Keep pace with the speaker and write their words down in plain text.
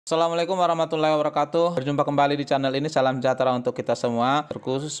Assalamualaikum warahmatullahi wabarakatuh. Berjumpa kembali di channel ini. Salam sejahtera untuk kita semua,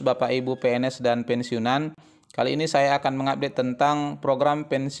 terkhusus Bapak Ibu PNS dan pensiunan. Kali ini saya akan mengupdate tentang program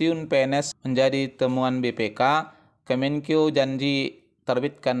pensiun PNS menjadi temuan BPK. Kemenkeu janji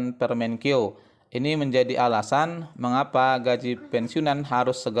terbitkan Permenkeu. Ini menjadi alasan mengapa gaji pensiunan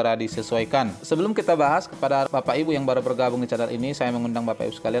harus segera disesuaikan. Sebelum kita bahas, kepada Bapak Ibu yang baru bergabung di channel ini, saya mengundang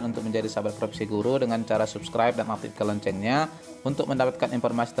Bapak Ibu sekalian untuk menjadi sahabat profesi guru dengan cara subscribe dan aktifkan loncengnya untuk mendapatkan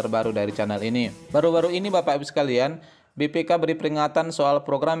informasi terbaru dari channel ini. Baru-baru ini Bapak Ibu sekalian, BPK beri peringatan soal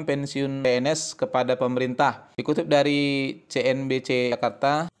program pensiun PNS kepada pemerintah. Dikutip dari CNBC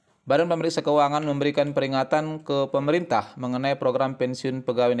Jakarta, Badan Pemeriksa Keuangan memberikan peringatan ke pemerintah mengenai program pensiun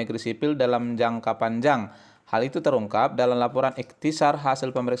pegawai negeri sipil dalam jangka panjang. Hal itu terungkap dalam laporan ikhtisar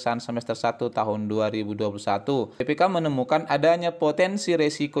hasil pemeriksaan semester 1 tahun 2021. BPK menemukan adanya potensi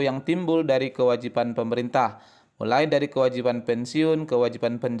resiko yang timbul dari kewajiban pemerintah, mulai dari kewajiban pensiun,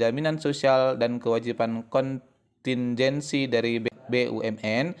 kewajiban penjaminan sosial, dan kewajiban kontingensi dari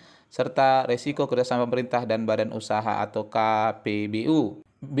BUMN, serta resiko kerjasama pemerintah dan badan usaha atau KPBU.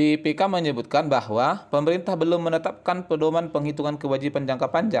 BPK menyebutkan bahwa pemerintah belum menetapkan pedoman penghitungan kewajiban jangka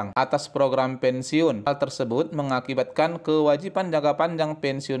panjang atas program pensiun. Hal tersebut mengakibatkan kewajiban jangka panjang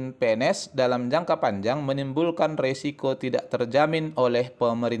pensiun PNS dalam jangka panjang menimbulkan resiko tidak terjamin oleh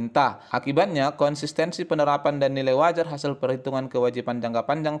pemerintah. Akibatnya, konsistensi penerapan dan nilai wajar hasil perhitungan kewajiban jangka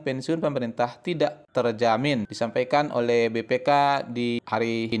panjang pensiun pemerintah tidak terjamin. Disampaikan oleh BPK di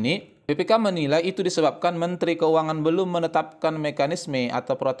hari ini. BPK menilai itu disebabkan Menteri Keuangan belum menetapkan mekanisme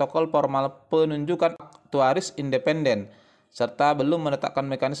atau protokol formal penunjukan aktuaris independen, serta belum menetapkan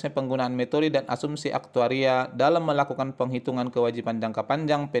mekanisme penggunaan metode dan asumsi aktuaria dalam melakukan penghitungan kewajiban jangka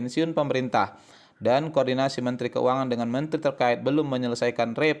panjang pensiun pemerintah, dan koordinasi Menteri Keuangan dengan menteri terkait belum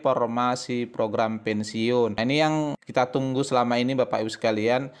menyelesaikan reformasi program pensiun. Nah, ini yang kita tunggu selama ini Bapak Ibu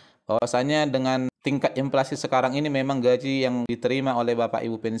sekalian, bahwasanya dengan tingkat inflasi sekarang ini memang gaji yang diterima oleh Bapak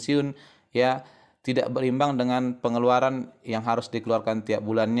Ibu pensiun ya tidak berimbang dengan pengeluaran yang harus dikeluarkan tiap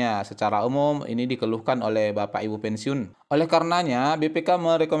bulannya. Secara umum ini dikeluhkan oleh Bapak Ibu pensiun. Oleh karenanya BPK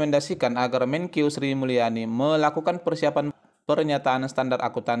merekomendasikan agar Menkeu Sri Mulyani melakukan persiapan pernyataan standar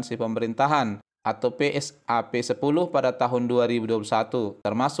akuntansi pemerintahan atau PSAP 10 pada tahun 2021,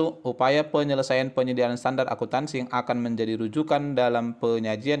 termasuk upaya penyelesaian penyediaan standar akuntansi yang akan menjadi rujukan dalam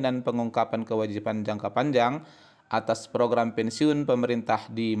penyajian dan pengungkapan kewajiban jangka panjang atas program pensiun pemerintah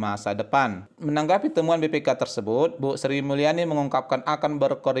di masa depan. Menanggapi temuan BPK tersebut, Bu Sri Mulyani mengungkapkan akan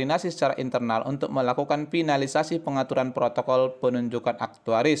berkoordinasi secara internal untuk melakukan finalisasi pengaturan protokol penunjukan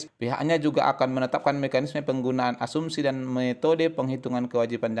aktuaris. Pihaknya juga akan menetapkan mekanisme penggunaan asumsi dan metode penghitungan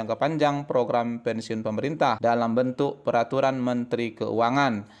kewajiban jangka panjang program pensiun pemerintah dalam bentuk peraturan Menteri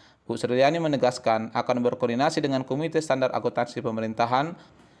Keuangan. Bu Sri Mulyani menegaskan akan berkoordinasi dengan Komite Standar Akuntansi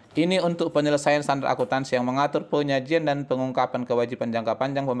Pemerintahan. Ini untuk penyelesaian standar akuntansi yang mengatur penyajian dan pengungkapan kewajiban jangka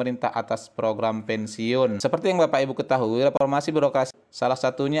panjang pemerintah atas program pensiun. Seperti yang Bapak Ibu ketahui, reformasi birokrasi salah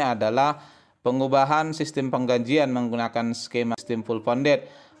satunya adalah pengubahan sistem penggajian menggunakan skema sistem full funded.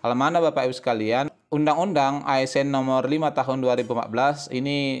 Hal mana Bapak Ibu sekalian, Undang-Undang ASN nomor 5 tahun 2014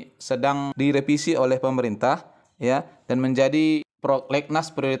 ini sedang direvisi oleh pemerintah ya dan menjadi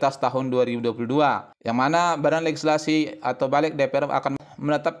Prolegnas prioritas tahun 2022, yang mana Badan Legislasi atau Balik DPR akan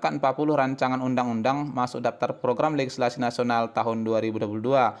menetapkan 40 rancangan undang-undang masuk daftar program legislasi nasional tahun 2022.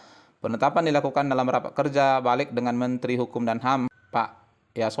 Penetapan dilakukan dalam rapat kerja Balik dengan Menteri Hukum dan HAM, Pak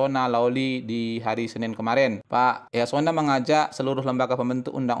Yasona Lauli di hari Senin kemarin. Pak Yasona mengajak seluruh lembaga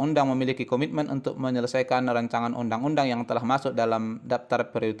pembentuk undang-undang memiliki komitmen untuk menyelesaikan rancangan undang-undang yang telah masuk dalam daftar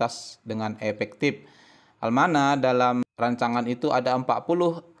prioritas dengan efektif. Hal mana dalam rancangan itu ada 40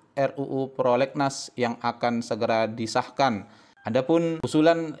 RUU Prolegnas yang akan segera disahkan. Adapun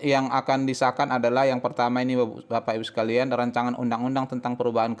usulan yang akan disahkan adalah yang pertama ini Bapak Ibu sekalian, rancangan undang-undang tentang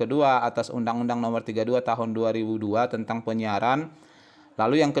perubahan kedua atas Undang-Undang nomor 32 tahun 2002 tentang penyiaran.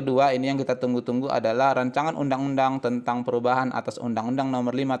 Lalu yang kedua ini yang kita tunggu-tunggu adalah rancangan undang-undang tentang perubahan atas Undang-Undang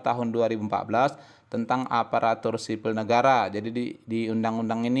nomor 5 tahun 2014 tentang aparatur sipil negara. Jadi di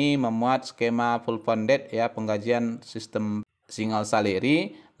undang-undang ini memuat skema full funded ya, penggajian sistem single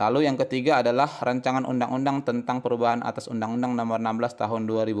salary. Lalu yang ketiga adalah rancangan undang-undang tentang perubahan atas Undang-Undang nomor 16 tahun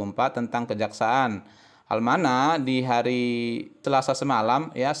 2004 tentang kejaksaan. Hal mana di hari Selasa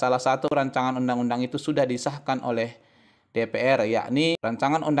semalam ya salah satu rancangan undang-undang itu sudah disahkan oleh DPR, yakni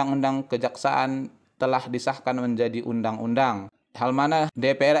rancangan undang-undang kejaksaan telah disahkan menjadi undang-undang. Hal mana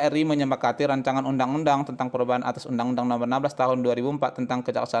DPR RI menyepakati rancangan undang-undang tentang perubahan atas Undang-Undang nomor 16 tahun 2004 tentang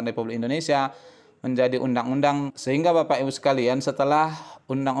Kejaksaan Republik Indonesia menjadi undang-undang, sehingga Bapak Ibu sekalian setelah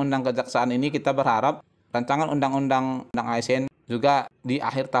undang-undang kejaksaan ini kita berharap rancangan undang-undang ASN juga di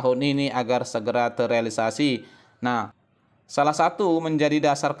akhir tahun ini agar segera terrealisasi. Nah, salah satu menjadi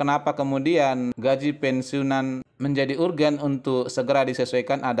dasar kenapa kemudian gaji pensiunan menjadi urgen untuk segera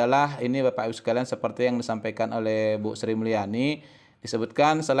disesuaikan adalah ini Bapak Ibu sekalian, seperti yang disampaikan oleh Bu Sri Mulyani,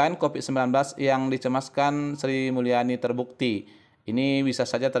 disebutkan selain COVID-19 yang dicemaskan Sri Mulyani terbukti. Ini bisa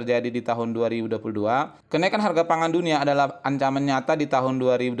saja terjadi di tahun 2022. Kenaikan harga pangan dunia adalah ancaman nyata di tahun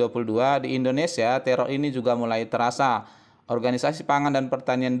 2022. Di Indonesia, teror ini juga mulai terasa. Organisasi Pangan dan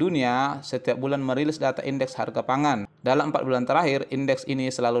Pertanian Dunia setiap bulan merilis data indeks harga pangan. Dalam 4 bulan terakhir, indeks ini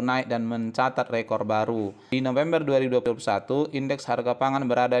selalu naik dan mencatat rekor baru. Di November 2021, indeks harga pangan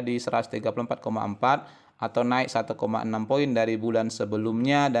berada di 134,4 atau naik 1,6 poin dari bulan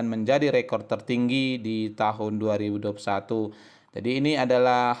sebelumnya dan menjadi rekor tertinggi di tahun 2021. Jadi ini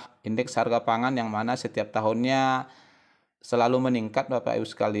adalah indeks harga pangan yang mana setiap tahunnya selalu meningkat Bapak Ibu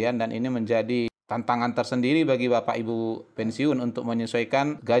sekalian, dan ini menjadi tantangan tersendiri bagi Bapak Ibu pensiun untuk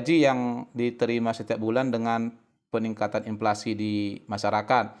menyesuaikan gaji yang diterima setiap bulan dengan peningkatan inflasi di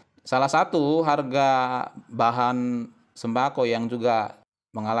masyarakat. Salah satu harga bahan sembako yang juga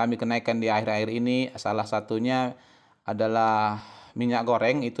mengalami kenaikan di akhir-akhir ini, salah satunya adalah minyak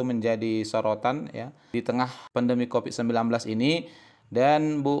goreng. Itu menjadi sorotan ya di tengah pandemi COVID-19 ini,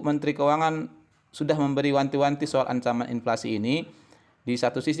 dan Bu Menteri Keuangan sudah memberi wanti-wanti soal ancaman inflasi ini. Di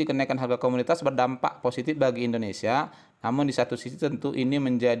satu sisi kenaikan harga komoditas berdampak positif bagi Indonesia, namun di satu sisi tentu ini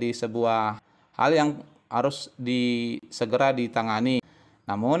menjadi sebuah hal yang harus segera ditangani.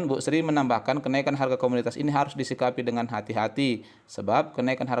 Namun Bu Sri menambahkan kenaikan harga komoditas ini harus disikapi dengan hati-hati, sebab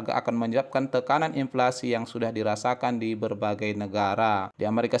kenaikan harga akan menyebabkan tekanan inflasi yang sudah dirasakan di berbagai negara. Di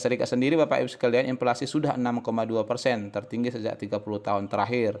Amerika Serikat sendiri Bapak Ibu sekalian, inflasi sudah 6,2%, tertinggi sejak 30 tahun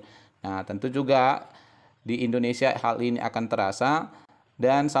terakhir. Nah, tentu juga di Indonesia hal ini akan terasa.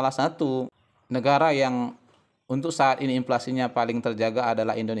 Dan salah satu negara yang untuk saat ini inflasinya paling terjaga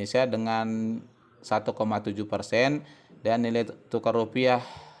adalah Indonesia dengan 1,7%, dan nilai tukar rupiah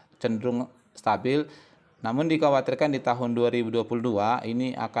cenderung stabil. Namun dikhawatirkan di tahun 2022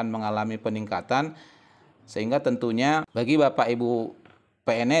 ini akan mengalami peningkatan, sehingga tentunya bagi Bapak Ibu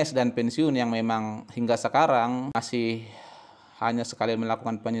PNS dan pensiun yang memang hingga sekarang masih hanya sekali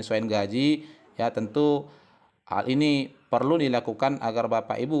melakukan penyesuaian gaji, ya tentu hal ini perlu dilakukan agar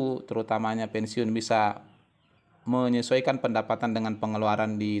Bapak Ibu terutamanya pensiun bisa menyesuaikan pendapatan dengan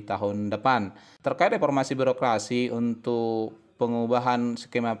pengeluaran di tahun depan. Terkait reformasi birokrasi untuk pengubahan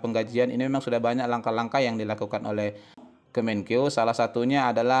skema penggajian ini memang sudah banyak langkah-langkah yang dilakukan oleh Kemenkeu. Salah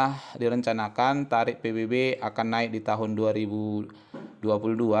satunya adalah direncanakan tarif PBB akan naik di tahun 2022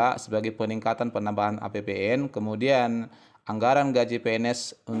 sebagai peningkatan penambahan APBN. Kemudian anggaran gaji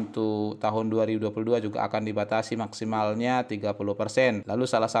PNS untuk tahun 2022 juga akan dibatasi maksimalnya 30%. Lalu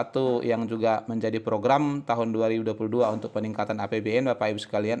salah satu yang juga menjadi program tahun 2022 untuk peningkatan APBN Bapak Ibu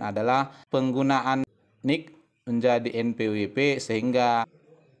sekalian adalah penggunaan NIK menjadi NPWP, sehingga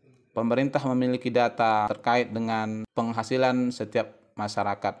pemerintah memiliki data terkait dengan penghasilan setiap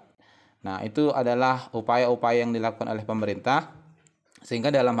masyarakat. Nah, itu adalah upaya-upaya yang dilakukan oleh pemerintah,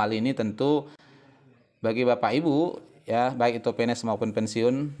 sehingga dalam hal ini tentu bagi Bapak Ibu ya, baik itu PNS maupun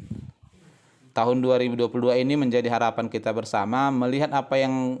pensiun, tahun 2022 ini menjadi harapan kita bersama melihat apa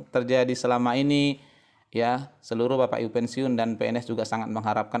yang terjadi selama ini ya. Seluruh Bapak Ibu pensiun dan PNS juga sangat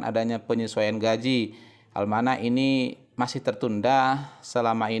mengharapkan adanya penyesuaian gaji. Hal mana ini masih tertunda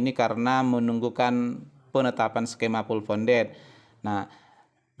selama ini karena menunggukan penetapan skema full funded. Nah,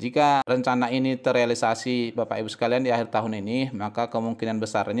 jika rencana ini terrealisasi Bapak Ibu sekalian di akhir tahun ini, maka kemungkinan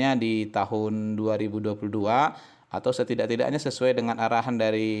besarnya di tahun 2022 atau setidak-tidaknya sesuai dengan arahan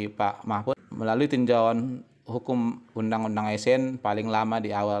dari Pak Mahfud melalui tinjauan hukum Undang-Undang ASN paling lama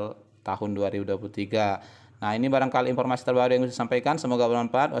di awal tahun 2023. Nah, ini barangkali informasi terbaru yang bisa disampaikan. Semoga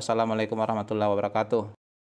bermanfaat. Wassalamualaikum warahmatullahi wabarakatuh.